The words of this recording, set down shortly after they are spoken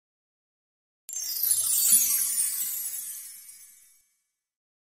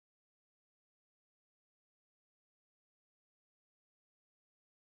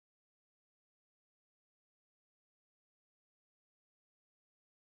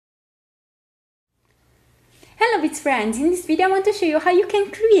Hello bits friends, in this video I want to show you how you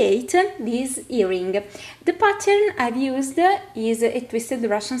can create this earring. The pattern I've used is a twisted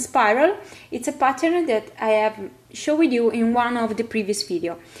Russian spiral. It's a pattern that I have showed you in one of the previous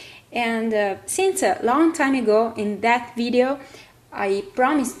video. And since a long time ago in that video I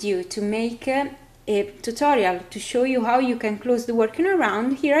promised you to make a tutorial to show you how you can close the working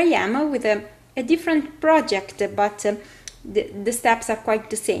around, here I am with a different project, but the steps are quite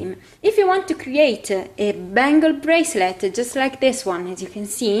the same. If you want to create a bangle bracelet just like this one, as you can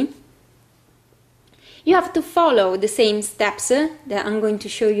see, you have to follow the same steps that I'm going to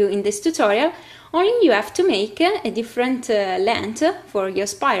show you in this tutorial, only you have to make a different length for your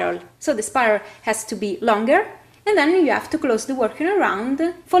spiral. So the spiral has to be longer, and then you have to close the working around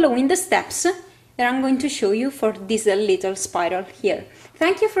following the steps that I'm going to show you for this little spiral here.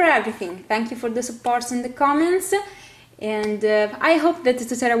 Thank you for everything, thank you for the support in the comments. And I hope that the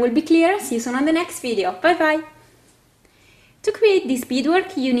tutorial will be clear. See you soon on the next video. Bye bye! To create this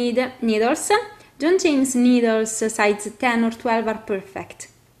beadwork you need needles. John James needles size 10 or 12 are perfect.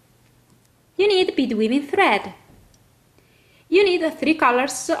 You need bead weaving thread. You need 3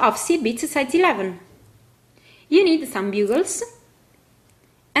 colors of seed beads size 11. You need some bugles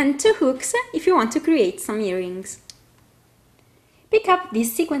and 2 hooks if you want to create some earrings. Pick up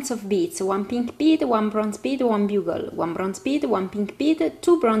this sequence of beads, 1 pink bead, 1 bronze bead, 1 bugle, 1 bronze bead, 1 pink bead,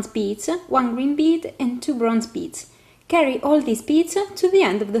 2 bronze beads, 1 green bead and 2 bronze beads. Carry all these beads to the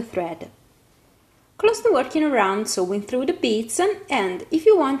end of the thread. Close the working around, sewing through the beads, and if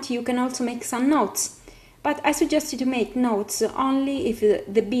you want you can also make some notes. But I suggest you to make notes only if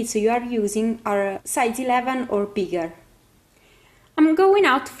the beads you are using are size 11 or bigger. I'm going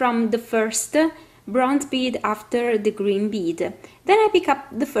out from the first bronze bead after the green bead. Then I pick up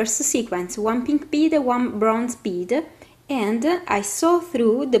the first sequence, 1 pink bead, 1 bronze bead, and I sew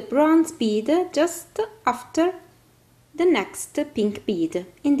through the bronze bead just after the next pink bead,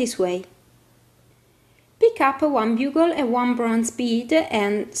 in this way. Pick up 1 bugle and 1 bronze bead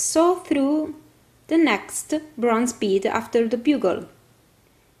and sew through the next bronze bead after the bugle.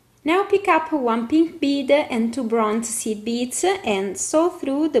 Now pick up 1 pink bead and 2 bronze seed beads and sew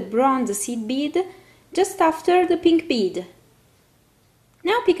through the bronze seed bead just after the pink bead.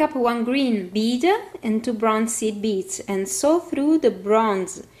 Now pick up 1 green bead and 2 bronze seed beads and sew through the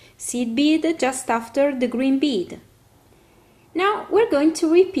bronze seed bead just after the green bead. Now we're going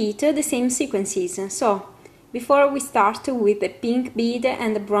to repeat the same sequences. So before we start with the pink bead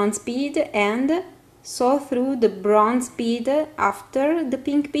and the bronze bead and sew through the bronze bead after the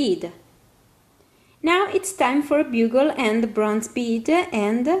pink bead. Now it's time for a bugle and the bronze bead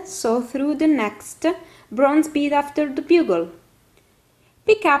and sew through the next bronze bead after the bugle.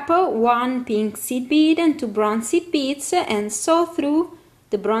 Pick up 1 pink seed bead and 2 bronze seed beads and sew through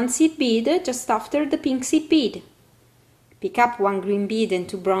the bronze seed bead just after the pink seed bead. Pick up 1 green bead and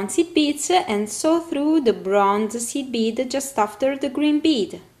 2 bronze seed beads and sew through the bronze seed bead just after the green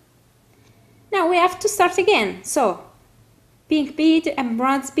bead. Now we have to start again, so pink bead and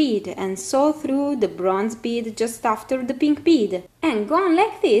bronze bead and sew through the bronze bead just after the pink bead, and go on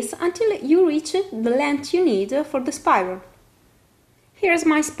like this until you reach the length you need for the spiral. Here's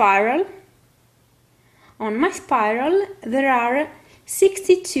my spiral. On my spiral there are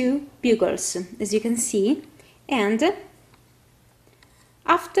 62 bugles, as you can see, and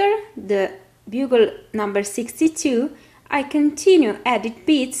after the bugle number 62 I continue adding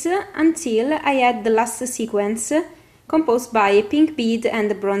beads until I add the last sequence composed by a pink bead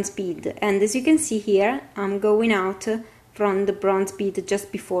and a bronze bead. And as you can see here, I'm going out from the bronze bead just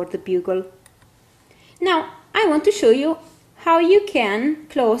before the bugle. Now I want to show you how you can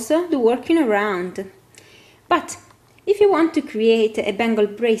close the working around. But if you want to create a bangle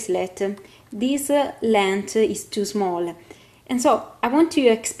bracelet, this length is too small. And so I want to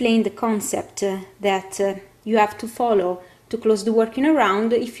explain the concept that you have to follow to close the working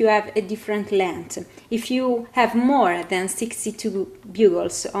around if you have a different length, if you have more than 62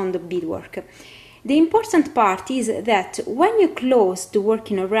 bugles on the beadwork. The important part is that when you close the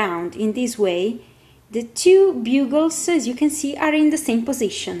working around in this way, the 2 bugles, as you can see, are in the same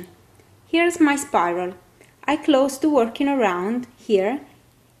position. Here's my spiral. I close the working around here,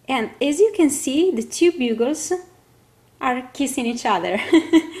 and as you can see, the 2 bugles are kissing each other.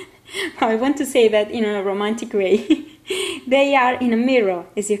 I want to say that in a romantic way. They are in a mirror,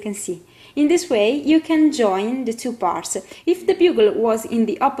 as you can see. In this way you can join the 2 parts. If the bugle was in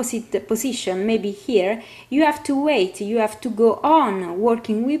the opposite position, maybe here, you have to wait, you have to go on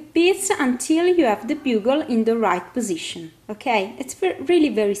working with beads until you have the bugle in the right position. Okay? It's really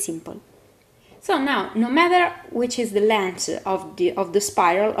very simple. So now, no matter which is the length of the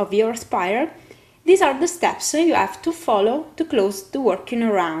spiral, of your spiral, These are the steps you have to follow to close the working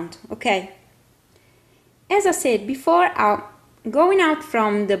around, okay? As I said before, I'm going out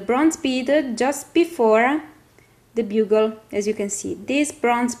from the bronze bead just before the bugle, as you can see, this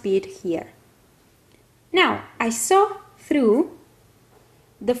bronze bead here. Now, I sew through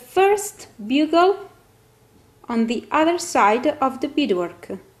the first bugle on the other side of the beadwork,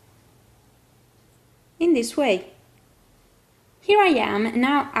 in this way. Here I am.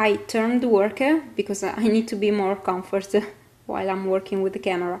 Now I turn the work because I need to be more comfort while I'm working with the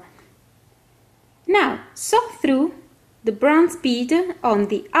camera. Now sew through the bronze bead on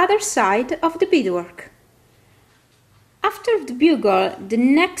the other side of the beadwork. After the bugle, the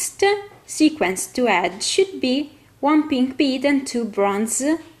next sequence to add should be 1 pink bead and 2 bronze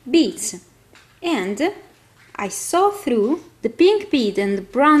beads. And I sew through the pink bead and the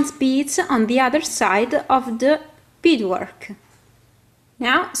bronze beads on the other side of the beadwork.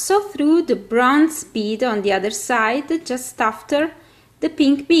 Now sew through the bronze bead on the other side just after the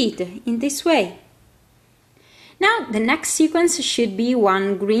pink bead, in this way. Now the next sequence should be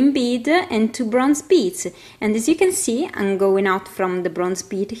 1 green bead and 2 bronze beads, and as you can see, I'm going out from the bronze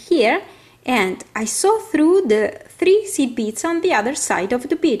bead here, and I sew through the 3 seed beads on the other side of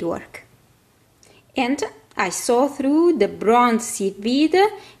the beadwork. And I sew through the bronze seed bead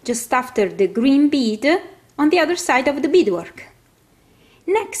just after the green bead on the other side of the beadwork.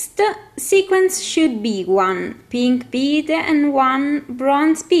 Next sequence should be 1 pink bead and 1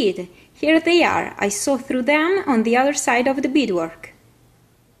 bronze bead. Here they are. I sew through them on the other side of the beadwork.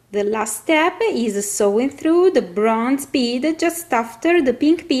 The last step is sewing through the bronze bead just after the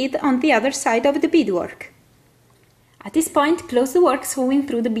pink bead on the other side of the beadwork. At this point, close the work sewing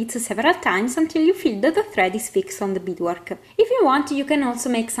through the beads several times until you feel that the thread is fixed on the beadwork. If you want, you can also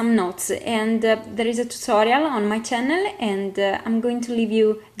make some knots, and there is a tutorial on my channel, and I'm going to leave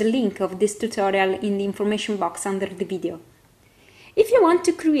you the link of this tutorial in the information box under the video. If you want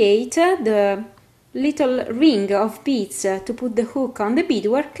to create the little ring of beads to put the hook on the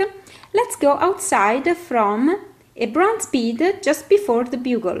beadwork, let's go outside from a bronze bead just before the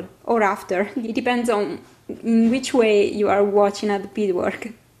bugle, or after, it depends on in which way you are watching at the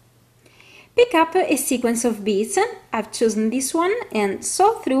beadwork. Pick up a sequence of beads, I've chosen this one, and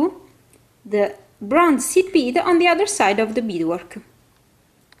sew through the bronze seed bead on the other side of the beadwork.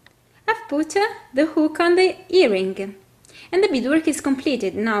 I've put the hook on the earring, and the beadwork is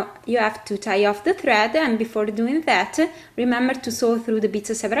completed. Now you have to tie off the thread, and before doing that, remember to sew through the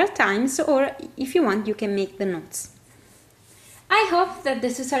beads several times, or if you want, you can make the knots. I hope that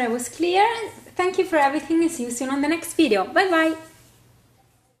the tutorial was clear. Thank you for everything and see you soon on the next video. Bye bye!